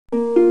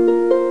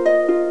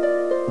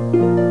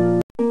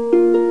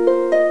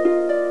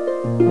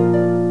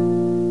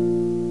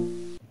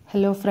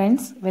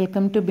Friends,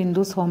 welcome to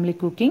ബിന്ദുസ് homely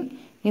cooking.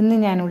 ഇന്ന്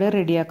ഞാനിവിടെ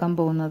റെഡിയാക്കാൻ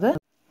പോകുന്നത്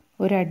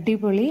ഒരു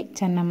അടിപൊളി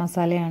ചന്ന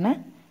മസാലയാണ്.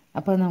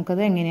 അപ്പോൾ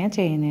നമുക്കത് എങ്ങനെയാണ്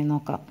ചെയ്യുന്നതെന്ന്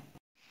നോക്കാം.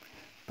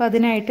 അപ്പോൾ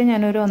അതിനായിട്ട്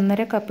ഞാനൊരു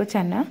 1.5 കപ്പ്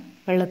ചന്ന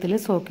വെള്ളത്തിൽ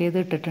സോക്ക് ചെയ്ത്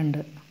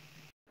ഇട്ടിട്ടുണ്ട്.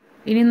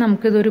 ഇനി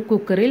നമുക്കിതൊരു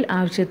കുക്കറിൽ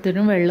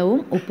ആവശ്യത്തിന്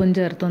വെള്ളവും ഉപ്പും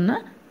ചേർത്തൊന്ന്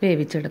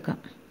വേവിച്ചെടുക്കാം.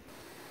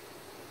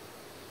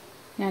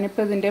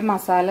 ഞാനിപ്പോൾ ഇതിൻ്റെ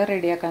മസാല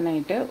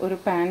റെഡിയാക്കാനായിട്ട് ഒരു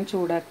പാൻ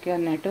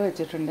ചൂടാക്കാനായിട്ട്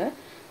വെച്ചിട്ടുണ്ട്.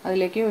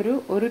 അതിലേക്ക്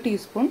ഒരു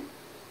ടീസ്പൂൺ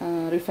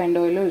റിഫൈൻഡ്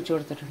ഓയിൽ ഒഴിച്ചു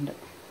കൊടുത്തിട്ടുണ്ട്.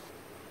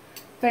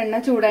 ഇപ്പം എണ്ണ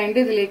ചൂടായിട്ട്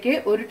ഇതിലേക്ക്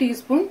 1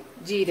 ടീസ്പൂൺ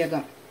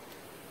ജീരകം.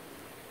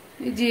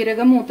 ഈ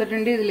ജീരകം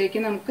മൂത്തിട്ടുണ്ട്. ഇതിലേക്ക്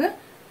നമുക്ക്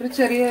ഒരു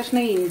ചെറിയ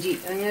കഷ്ണം ഇഞ്ചി,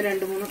 അത് ഞാൻ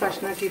 2-3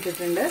 കഷ്ണമാക്കി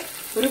ഇട്ടിട്ടുണ്ട്.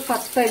 ഒരു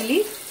 10 അല്ലി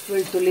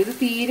വെളുത്തുള്ളി. ഇത്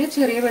തീരെ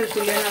ചെറിയ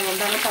വെളുത്തുള്ളിയാണ്,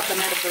 അതുകൊണ്ടാണ്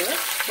 10 എടുത്തത്.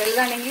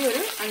 വലുതാണെങ്കിൽ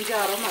ഒരു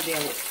 5-6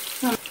 മതിയാവും.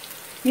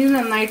 ഇത്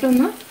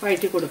നന്നായിട്ടൊന്ന്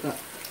വഴറ്റി കൊടുക്കുക.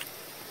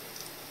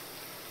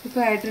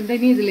 ഇപ്പോൾ ആയിട്ടുണ്ട്.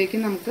 ഇനി ഇതിലേക്ക്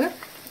നമുക്ക്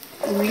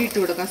ഉള്ളി ഇട്ട്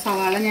കൊടുക്കാം.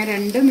 സവാള ഞാൻ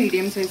 2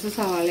 മീഡിയം സൈസ്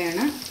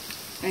സവാളയാണ്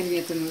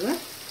അരിഞ്ഞേക്കുന്നത്.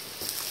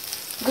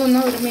 ഇതൊന്ന്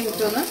 1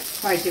 മിനിറ്റ് ഒന്ന്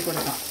വഴറ്റി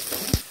കൊടുക്കാം.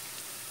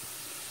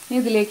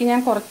 ഇതിലേക്ക് ഞാൻ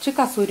കുറച്ച്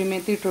കസൂരി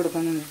മെത്തി ഇട്ട്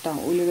കൊടുക്കുന്നുണ്ട് കേട്ടോ.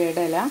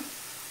 ഉലുവയുടെ ഇല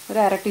ഒരു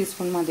 1/2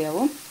 ടീസ്പൂൺ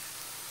മതിയാവും.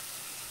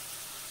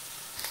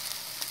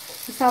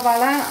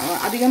 സവാള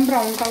അധികം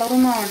ബ്രൗൺ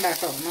കളറൊന്നും ആവണ്ട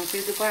കേട്ടോ.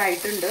 നമുക്കിതിപ്പോൾ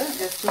ആയിട്ടുണ്ട്.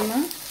 ജസ്റ്റ് ഒന്ന്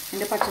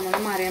അതിൻ്റെ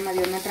പച്ചമുളക് മാറിയാൽ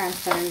മതി. ഒന്ന്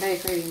ട്രാൻസ്പെറൻ്റ് ആയി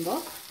കഴിയുമ്പോൾ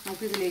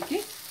നമുക്കിതിലേക്ക്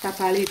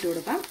തക്കാളി ഇട്ട്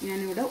കൊടുക്കാം.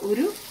 ഞാനിവിടെ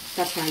ഒരു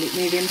തക്കാളി,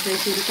 മീഡിയം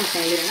സൈസ് ഒരു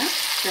തക്കാളിയാണ്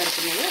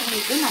ചേർക്കുന്നത്.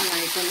 ഇത്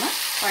നന്നായിട്ടൊന്ന്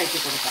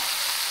വഴറ്റി കൊടുക്കാം.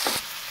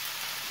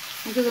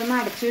 നമുക്കിതൊന്ന്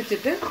അടച്ചു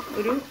വെച്ചിട്ട്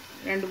ഒരു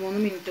 2-3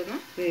 മിനിറ്റ് ഒന്ന്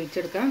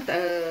വേവിച്ചെടുക്കാം.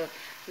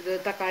 ഇത്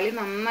തക്കാളി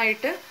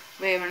നന്നായിട്ട്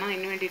വേവണം,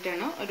 അതിന്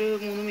വേണ്ടിയിട്ടാണ്. ഒരു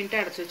 3 മിനിറ്റ്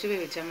അടച്ചു വെച്ച്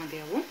വേവിച്ചാൽ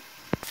മതിയാവും.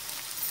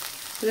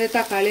 ഇത്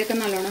തക്കാളിയൊക്കെ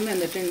നല്ലോണം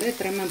വെന്തിട്ടുണ്ട്.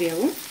 ഇത്രയും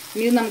മതിയാവും.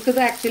 ഇനി നമുക്കിത്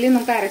ആക്ച്വലി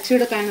നമുക്ക്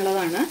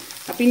അരച്ചെടുക്കാനുള്ളതാണ്.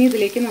 അപ്പോൾ ഇനി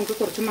ഇതിലേക്ക് നമുക്ക്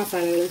കുറച്ച്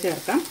മസാലകൾ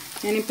ചേർക്കാം.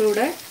 ഞാനിപ്പോൾ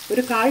ഇവിടെ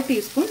ഒരു 1/4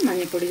 ടീസ്പൂൺ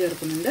മഞ്ഞൾപ്പൊടി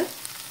ചേർക്കുന്നുണ്ട്.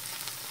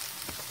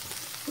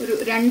 ഒരു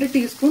 2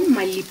 ടീസ്പൂൺ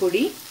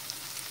മല്ലിപ്പൊടി,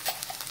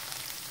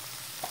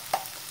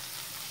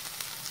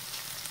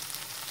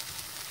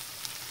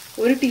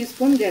 ഒരു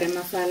ടീസ്പൂൺ ഗരം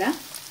മസാല,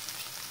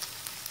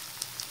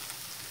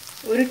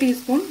 1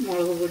 ടീസ്പൂൺ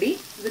മുളക് പൊടി.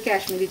 ഇത്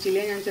കാശ്മീരി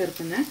ചില്ലിയാണ് ഞാൻ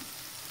ചേർക്കുന്നത്.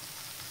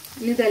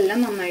 ഇനി ഇതെല്ലാം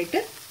നന്നായിട്ട്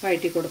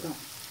വഴറ്റി കൊടുക്കാം.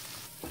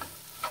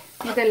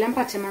 ഇതെല്ലാം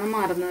പച്ചമണം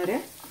മാറുന്നവരെ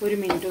 1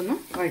 മിനിറ്റ് ഒന്ന്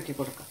വഴറ്റി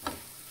കൊടുക്കാം.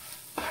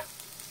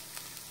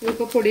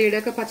 ഇതിപ്പോൾ പൊടിയുടെ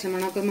ഒക്കെ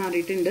പച്ചമണമൊക്കെ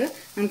മാറിയിട്ടുണ്ട്.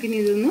 നമുക്കിനി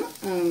ഇതൊന്ന്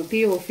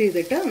തീ ഓഫ്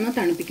ചെയ്തിട്ട് ഒന്ന്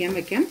തണുപ്പിക്കാൻ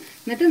വെക്കാം.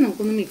 എന്നിട്ട്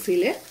നമുക്കൊന്ന്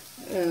മിക്സിയിൽ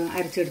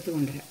അരച്ചെടുത്ത്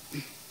കൊണ്ടുവരാം.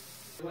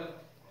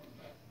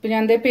 ഇപ്പം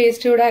ഞാൻ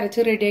പേസ്റ്റ് ഇവിടെ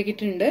അരച്ച്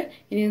റെഡിയാക്കിയിട്ടുണ്ട്.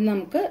 ഇനി ഇത്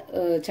നമുക്ക്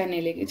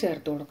ചന്നയിലേക്ക്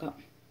ചേർത്ത് കൊടുക്കാം.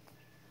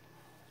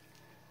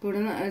 ഇവിടെ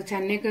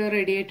ചന്നയൊക്കെ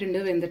റെഡി ആയിട്ടുണ്ട്,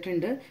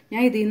 വെന്തിട്ടുണ്ട്.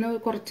 ഞാൻ ഇതിൽ നിന്ന്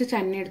കുറച്ച്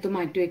ചന്ന എടുത്ത്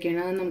മാറ്റി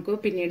വെക്കുകയാണ്. അത് നമുക്ക്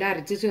പിന്നീട്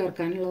അരച്ച്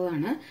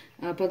ചേർക്കാനുള്ളതാണ്.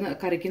 അപ്പോൾ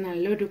കറിക്ക്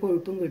നല്ലൊരു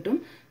കൊഴുപ്പും കിട്ടും.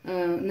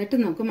 എന്നിട്ട്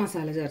നമുക്ക്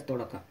മസാല ചേർത്ത്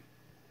കൊടുക്കാം.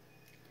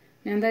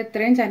 ഞാൻ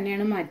ഇത്രയും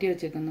ചന്നയാണ് മാറ്റി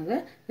വെച്ചേക്കുന്നത്.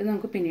 ഇത്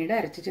നമുക്ക് പിന്നീട്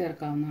അരച്ച്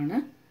ചേർക്കാവുന്നതാണ്.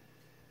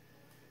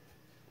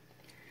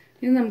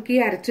 ഇത് നമുക്ക് ഈ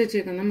അരച്ച്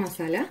വെച്ചേക്കുന്ന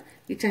മസാല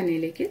ഈ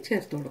ചന്നയിലേക്ക്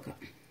ചേർത്ത് കൊടുക്കാം.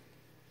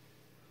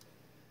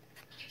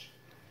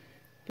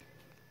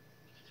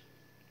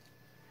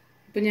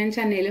 ഇപ്പം ഞാൻ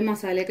ചന്നയിൽ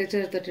മസാലയൊക്കെ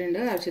ചേർത്തിട്ടുണ്ട്.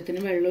 ആവശ്യത്തിന്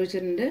വെള്ളം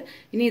ഒഴിച്ചിട്ടുണ്ട്.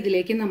 ഇനി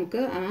ഇതിലേക്ക് നമുക്ക്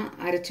ആ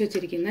അരച്ചു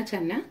വെച്ചിരിക്കുന്ന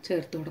ചന്ന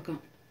ചേർത്ത് കൊടുക്കാം.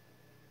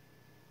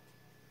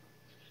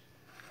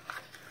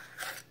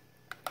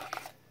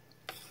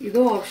 ഇത്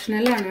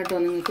ഓപ്ഷണലാണ് കേട്ടോ.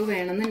 നിങ്ങൾക്ക്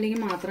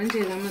വേണമെന്നുണ്ടെങ്കിൽ മാത്രം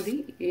ചെയ്താൽ മതി.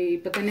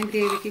 ഇപ്പം തന്നെ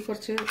ഗ്രേവിക്ക്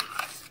കുറച്ച്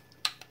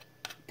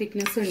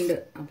തിക്നെസ് ഉണ്ട്,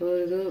 അപ്പോൾ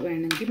ഇത്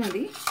വേണമെങ്കിൽ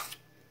മതി.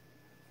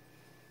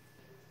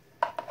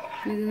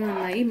 ഇത്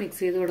നന്നായി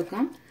മിക്സ് ചെയ്ത്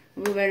കൊടുക്കാം.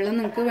 അപ്പോൾ വെള്ളം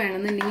നിങ്ങൾക്ക്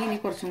വേണമെന്നുണ്ടെങ്കിൽ ഇനി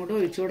കുറച്ചും കൂടെ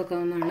ഒഴിച്ചു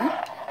കൊടുക്കാവുന്നതാണ്.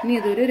 ഇനി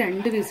ഇതൊരു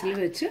 2 വിസിൽ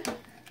വെച്ച്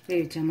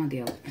വേവിച്ചാൽ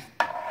മതിയാവും.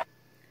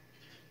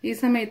 ഈ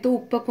സമയത്ത്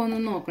ഉപ്പൊക്കെ ഒന്ന്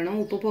നോക്കണം.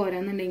 ഉപ്പ്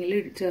പോരാന്നുണ്ടെങ്കിൽ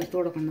ചേർത്ത്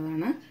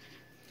കൊടുക്കേണ്ടതാണ്.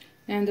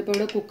 ഞാനിതിപ്പോൾ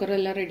ഇവിടെ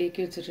കുക്കറെല്ലാം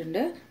റെഡിയാക്കി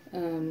വെച്ചിട്ടുണ്ട്.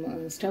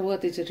 സ്റ്റവ്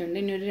കത്തിച്ചിട്ടുണ്ട്.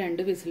 ഇനി ഒരു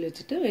 2 വിസിൽ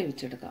വെച്ചിട്ട്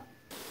വേവിച്ചെടുക്കാം.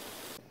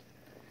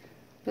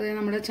 അപ്പോൾ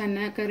നമ്മുടെ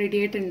ചന്ന ഒക്കെ റെഡി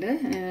ആയിട്ടുണ്ട്.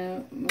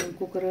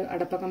 കുക്കർ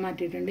അടപ്പൊക്കെ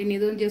മാറ്റിയിട്ടുണ്ട്. ഇനി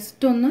ഇത്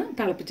ജസ്റ്റ് ഒന്ന്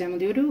തിളപ്പിച്ചാൽ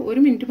മതി. ഒരു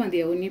മിനിറ്റ്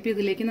മതിയാവും. ഇനിയിപ്പോൾ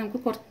ഇതിലേക്ക് നമുക്ക്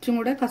കുറച്ചും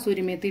കൂടെ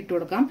കസൂരി മേത്തി ഇട്ട്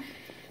കൊടുക്കാം.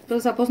 ഇപ്പോൾ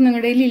സപ്പോസ്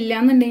നിങ്ങളുടെ കയ്യിൽ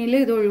ഇല്ലാന്നുണ്ടെങ്കിൽ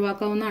ഇത്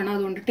ഒഴിവാക്കാവുന്നതാണ്.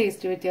 അതുകൊണ്ട്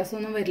ടേസ്റ്റ്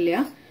വ്യത്യാസമൊന്നും വരില്ല.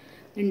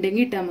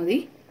 ഉണ്ടെങ്കിൽ ഇട്ടാൽ മതി.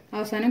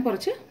 അവസാനം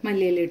കുറച്ച്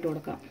മല്ലിയില ഇട്ട്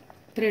കൊടുക്കാം.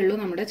 ഇത്രയേ ഉള്ളൂ.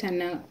 നമ്മുടെ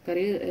ചന്ന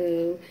കറി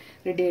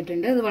റെഡി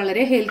ആയിട്ടുണ്ട്. ഇത്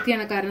വളരെ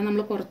ഹെൽത്തിയാണ്. കാരണം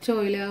നമ്മൾ കുറച്ച്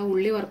ഓയിൽ, ആ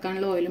ഉള്ളി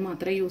വറുക്കാനുള്ള ഓയിൽ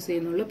മാത്രമേ യൂസ്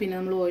ചെയ്യുന്നുള്ളൂ. പിന്നെ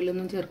നമ്മൾ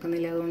ഓയിലൊന്നും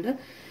ചേർക്കുന്നില്ല. അതുകൊണ്ട്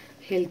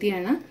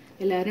ഹെൽത്തിയാണ്.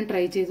 എല്ലാവരും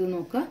ട്രൈ ചെയ്ത്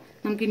നോക്കുക.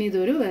 നമുക്കിനി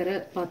ഇതൊരു വേറെ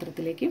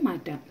പാത്രത്തിലേക്ക്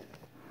മാറ്റാം.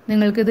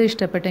 നിങ്ങൾക്കിത്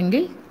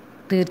ഇഷ്ടപ്പെട്ടെങ്കിൽ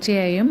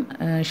തീർച്ചയായും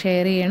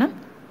ഷെയർ ചെയ്യണം.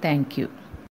 Thank you.